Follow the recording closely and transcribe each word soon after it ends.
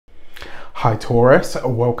Hi Taurus,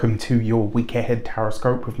 welcome to your week ahead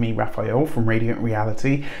taroscope with me, Raphael from Reydiant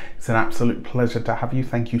Reality. It's an absolute pleasure to have you.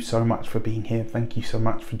 Thank you so much for being here. Thank you so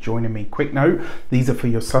much for joining me. Quick note, these are for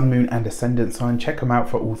your sun, moon and ascendant sign. Check them out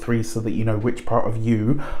for all three so that you know which part of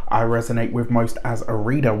you I resonate with most as a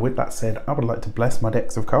reader. With that said, I would like to bless my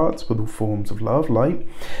decks of cards with all forms of love, light,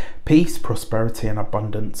 peace, prosperity and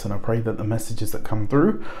abundance, and I pray that the messages that come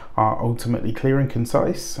through are ultimately clear and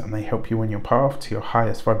concise and they help you on your path to your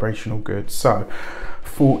highest vibrational good. So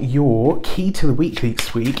for your key to the week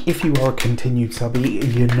this week, if you are a continued subby,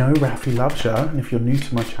 you know Rafi loves you, and if you're new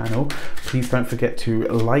to my channel, please don't forget to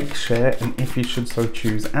like, share, and if you should so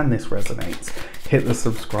choose and this resonates, hit the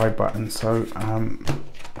subscribe button. So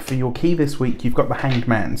for your key this week, you've got the Hanged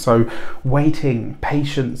Man. So waiting,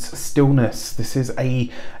 patience, stillness. This is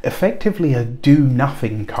effectively a do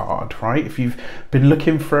nothing card, right? If you've been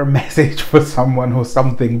looking for a message for someone or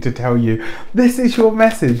something to tell you, this is your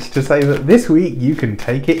message to say that this week you can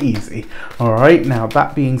take it easy. All right, now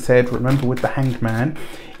that being said, remember with the Hanged Man,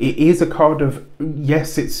 it is a card of,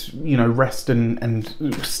 yes, it's, you know, rest and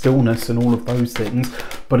stillness and all of those things,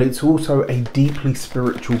 but it's also a deeply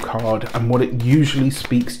spiritual card, and what it usually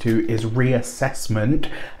speaks to is reassessment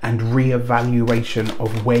and reevaluation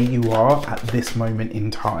of where you are at this moment in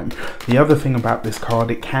time. The other thing about this card,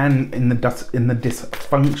 it can, in the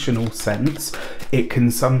dysfunctional sense, it can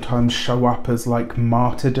sometimes show up as like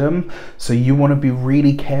martyrdom. So you want to be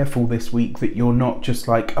really careful this week that you're not just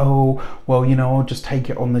like, oh, well, you know, I'll just take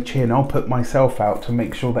it on the chin, I'll put myself out to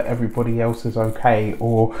make sure that everybody else is okay,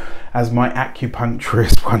 or as my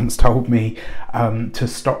acupuncturist once told me, to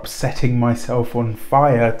stop setting myself on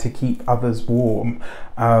fire to keep others warm.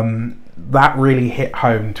 That really hit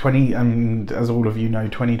home. And as all of you know,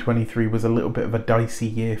 2023 was a little bit of a dicey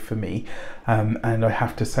year for me, and I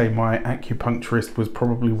have to say my acupuncturist was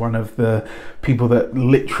probably one of the people that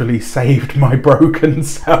literally saved my broken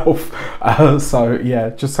self. So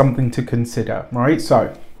yeah, just something to consider, right?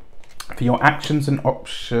 So for your actions and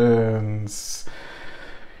options,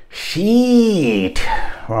 shit,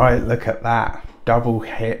 right, look at that double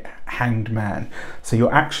hit, Hanged Man. So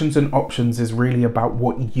your actions and options is really about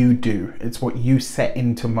what you do. It's what you set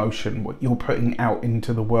into motion, what you're putting out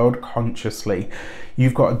into the world consciously.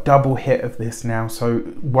 You've got a double hit of this now. So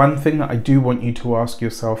one thing that I do want you to ask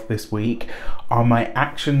yourself this week, are my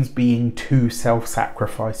actions being too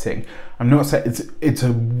self-sacrificing? I'm not saying it's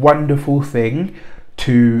a wonderful thing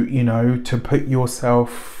to, you know, to put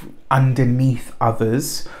yourself underneath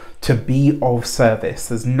others, to be of service.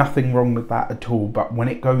 There's nothing wrong with that at all, but when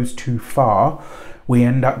it goes too far, we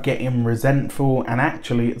end up getting resentful, and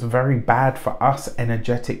actually it's very bad for us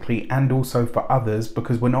energetically and also for others,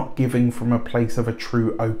 because we're not giving from a place of a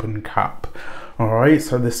true open cup. All right,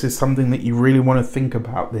 so this is something that you really want to think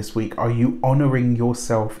about this week. Are you honoring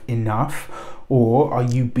yourself enough, or are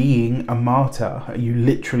you being a martyr? Are you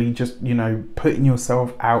literally just, you know, putting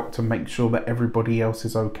yourself out to make sure that everybody else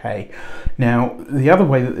is okay? Now, the other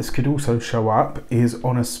way that this could also show up is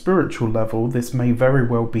on a spiritual level. This may very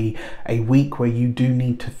well be a week where you do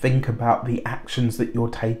need to think about the actions that you're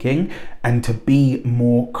taking and to be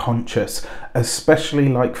more conscious, especially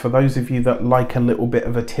like for those of you that like a little bit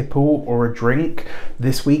of a tipple or a drink.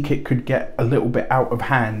 This week it could get a little bit out of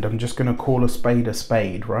hand. I'm just going to call a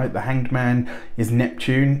spade, right? The Hanged Man is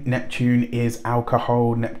Neptune. Neptune is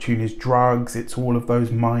alcohol, Neptune is drugs, it's all of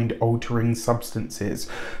those mind-altering substances.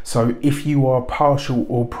 So if you are partial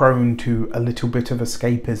or prone to a little bit of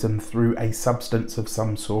escapism through a substance of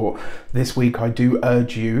some sort, this week I do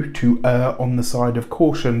urge you to err on the side of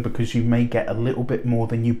caution, because you may get a little bit more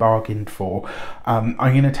than you bargained for. I'm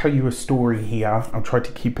going to tell you a story here. I'll try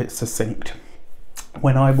to keep it succinct.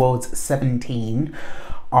 When I was 17,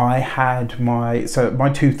 I had my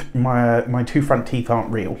two front teeth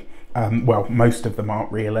aren't real. Well, most of them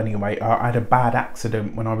aren't real anyway. I had a bad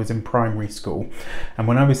accident when I was in primary school, and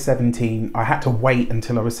when I was 17 I had to wait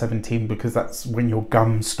until I was 17 because that's when your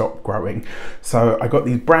gums stop growing. So I got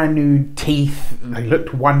these brand new teeth, they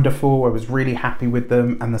looked wonderful, I was really happy with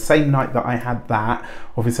them, and the same night that I had that,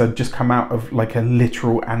 obviously I'd just come out of like a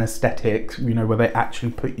literal anesthetic, you know, where they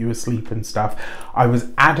actually put you asleep and stuff. I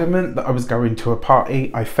was adamant that I was going to a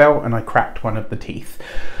party. I fell and I cracked one of the teeth.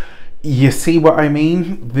 You see what I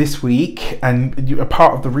mean? This week, and a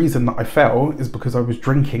part of the reason that I fell is because I was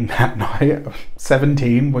drinking that night.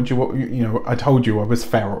 17, you know, I told you I was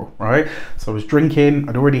feral, right? So I was drinking,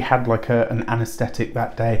 I'd already had like an anesthetic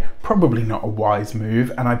that day, probably not a wise move,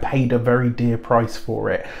 and I paid a very dear price for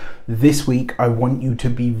it. This week, I want you to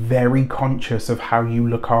be very conscious of how you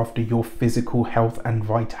look after your physical health and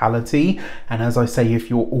vitality. And as I say, if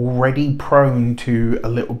you're already prone to a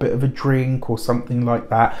little bit of a drink or something like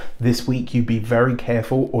that, this week you be very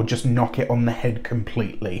careful, or just knock it on the head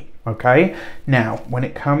completely. Okay, now when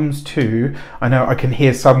it comes to, I know I can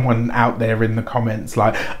hear someone out there in the comments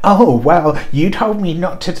like, oh well, you told me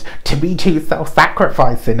not to be too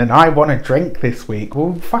self-sacrificing and I want to drink this week.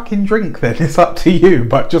 Well, fucking drink then, it's up to you,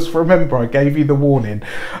 but just remember I gave you the warning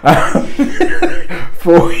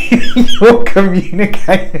for your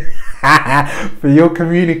communication. For your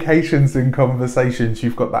communications and conversations,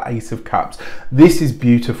 you've got the Ace of Cups. This is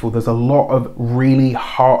beautiful. There's a lot of really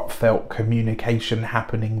heartfelt communication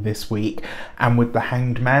happening this week, and with the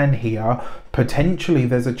Hanged Man here, potentially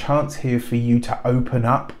there's a chance here for you to open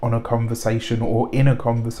up on a conversation or in a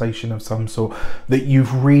conversation of some sort that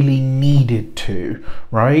you've really needed to,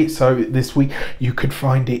 right? So this week you could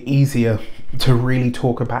find it easier to really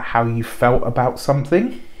talk about how you felt about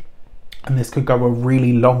something. And this could go a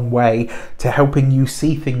really long way to helping you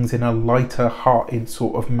see things in a lighter hearted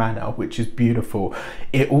sort of manner, which is beautiful.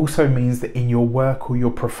 It also means that in your work or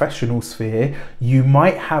your professional sphere, you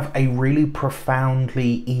might have a really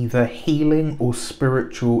profoundly either healing or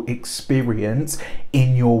spiritual experience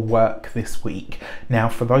in your work this week. Now,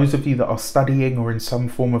 for those of you that are studying or in some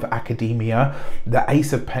form of academia, the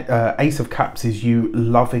Ace of Cups is you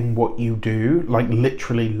loving what you do, like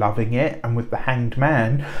literally loving it. And with the Hanged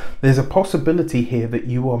Man, there's a possibility here that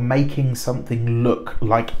you are making something look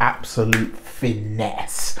like absolute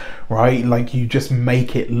finesse, right? Like you just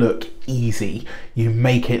make it look easy. You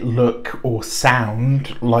make it look or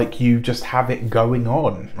sound like you just have it going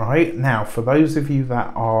on, right? Now, for those of you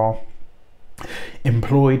that are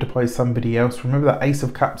employed by somebody else, remember that Ace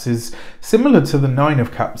of Cups is similar to the Nine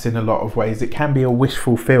of Cups in a lot of ways. It can be a wish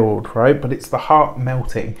fulfilled, right? But it's the heart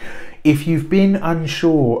melting. If you've been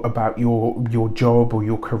unsure about your job or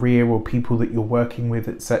your career or people that you're working with,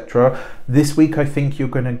 etc., this week I think you're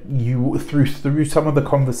gonna through some of the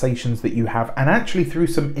conversations that you have, and actually through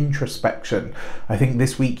some introspection, I think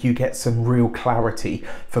this week you get some real clarity.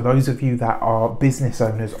 For those of you that are business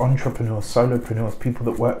owners, entrepreneurs, solopreneurs, people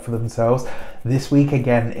that work for themselves, this week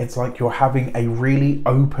again, it's like you're having a really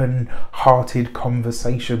open-hearted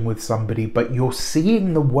conversation with somebody, but you're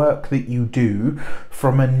seeing the work that you do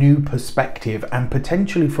from a new perspective, and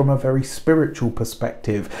potentially from a very spiritual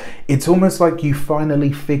perspective. It's almost like you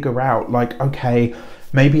finally figure out, like, okay,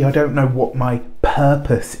 maybe I don't know what my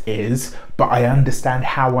purpose is, but I understand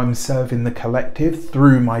how I'm serving the collective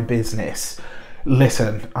through my business.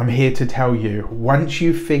 Listen, I'm here to tell you, once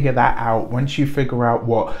you figure that out, once you figure out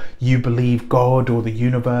what you believe God or the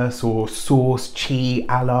universe or source, chi,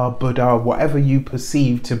 Allah, Buddha, whatever you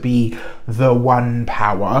perceive to be the one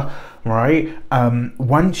power, right?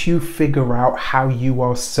 Once you figure out how you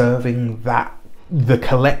are serving the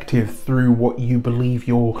collective through what you believe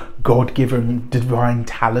your God-given divine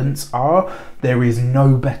talents are, there is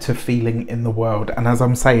no better feeling in the world. And as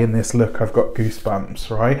I'm saying this, look, I've got goosebumps,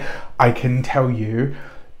 right? I can tell you,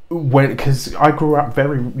 because I grew up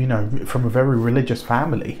from a very religious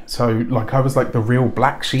family, so like I was like the real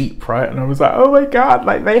black sheep, right? And I was like, oh my God,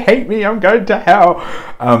 like they hate me, I'm going to hell.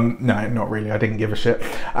 No, not really, I didn't give a shit.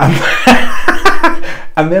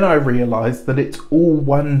 And then I realized that it's all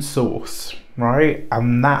one source, right?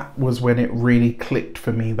 And that was when it really clicked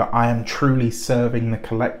for me that I am truly serving the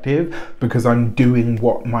collective because I'm doing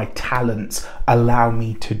what my talents allow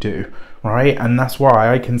me to do, right? And that's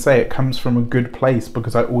why I can say it comes from a good place,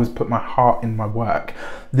 because I always put my heart in my work.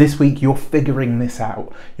 This week you're figuring this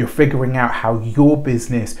out. You're figuring out how your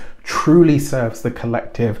business truly serves the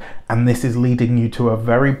collective, and this is leading you to a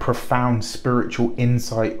very profound spiritual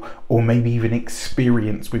insight or maybe even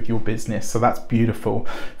experience with your business. So that's beautiful.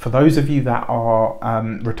 For those of you that are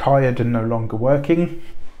retired and no longer working,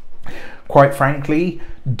 quite frankly,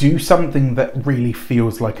 do something that really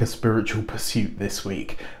feels like a spiritual pursuit this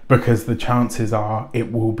week, because the chances are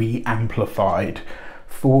it will be amplified.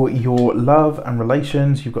 For your love and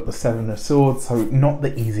relations, you've got the Seven of Swords, so not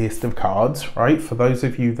the easiest of cards, right? For those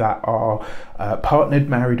of you that are partnered,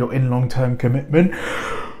 married, or in long-term commitment,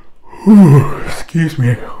 excuse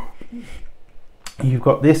me, you've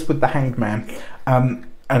got this with the Hanged Man. And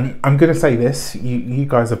I'm going to say this, you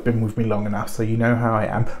guys have been with me long enough, so you know how I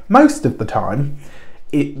am. Most of the time,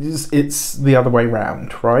 it's the other way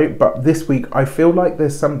round, right? But this week, I feel like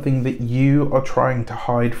there's something that you are trying to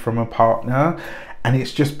hide from a partner, and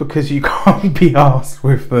it's just because you can't be asked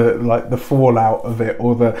with the fallout of it,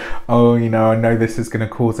 or oh, I know this is going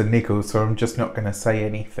to cause a niggle, so I'm just not going to say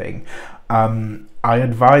anything. I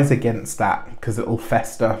advise against that, because it'll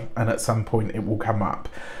fester and at some point it will come up.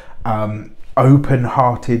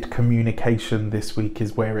 Open-hearted communication this week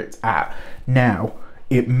is where it's at. Now,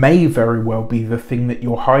 it may very well be the thing that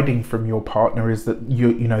you're hiding from your partner is that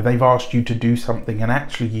you know, they've asked you to do something and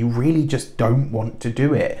actually you really just don't want to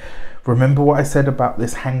do it. Remember what I said about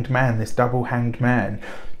this hanged man, this double hanged man.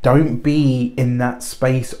 Don't be in that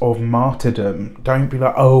space of martyrdom. Don't be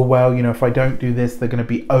like, oh, well, you know, if I don't do this, they're going to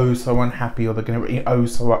be oh so unhappy, or they're going to be oh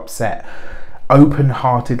so upset.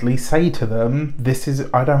 Open-heartedly say to them,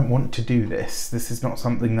 I don't want to do this. This is not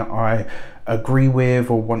something that I agree with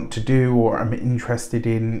or want to do or I'm interested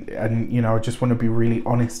in, and you know, I just want to be really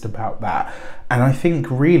honest about that. And I think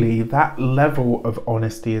really that level of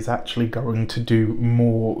honesty is actually going to do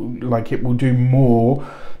more, like it will do more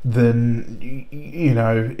than, you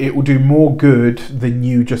know, it will do more good than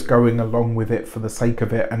you just going along with it for the sake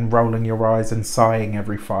of it and rolling your eyes and sighing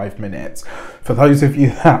every 5 minutes. For those of you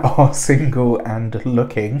that are single and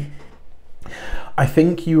looking, I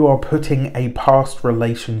think you are putting a past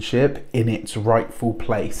relationship in its rightful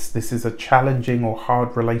place. This is a challenging or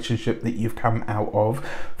hard relationship that you've come out of.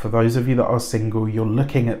 For those of you that are single, you're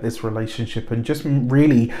looking at this relationship and just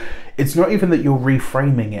really, it's not even that you're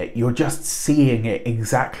reframing it, you're just seeing it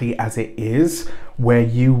exactly as it is, where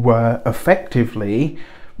you were effectively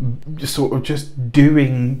sort of just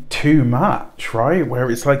doing too much, right? Where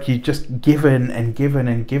it's like you just given and given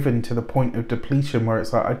and given to the point of depletion, where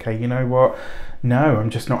it's like, okay, you know what? No, I'm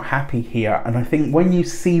just not happy here. And I think when you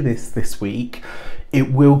see this week,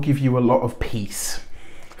 it will give you a lot of peace.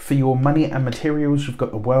 For your money and materials, you've got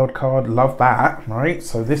the World card. Love that, right?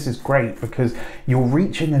 So this is great because you're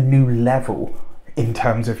reaching a new level in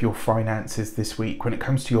terms of your finances this week. When it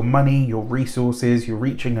comes to your money, your resources, you're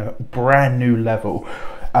reaching a brand new level.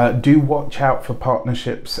 Do watch out for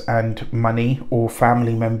partnerships and money, or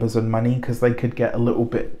family members and money, because they could get a little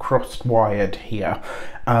bit cross-wired here.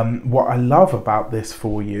 What I love about this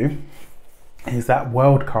for you is that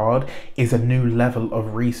World card is a new level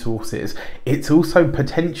of resources. It's also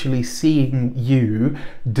potentially seeing you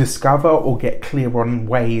discover or get clear on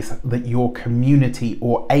ways that your community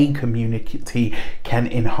or a community can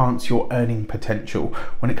enhance your earning potential.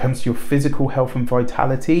 When it comes to your physical health and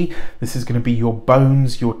vitality, this is going to be your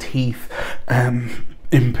bones, your teeth,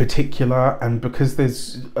 in particular, and because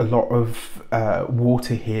there's a lot of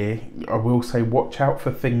water here, I will say watch out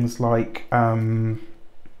for things like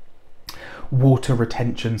water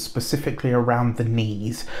retention, specifically around the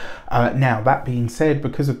knees. Now, that being said,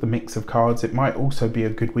 because of the mix of cards, it might also be a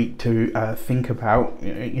good week to think about,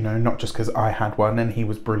 you know, not just because I had one and he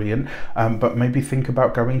was brilliant, but maybe think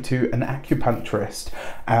about going to an acupuncturist.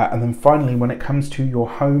 And then finally, when it comes to your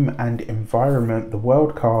home and environment, the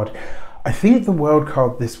World card, I think the World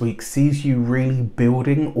card this week sees you really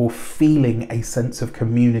building or feeling a sense of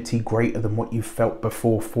community greater than what you've felt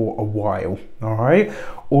before for a while. All right.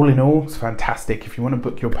 All in all, it's fantastic. If you want to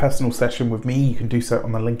book your personal session with me, you can do so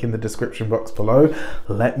on the link in the description box below.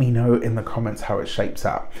 Let me know in the comments how it shapes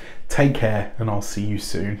up. Take care, and I'll see you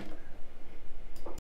soon.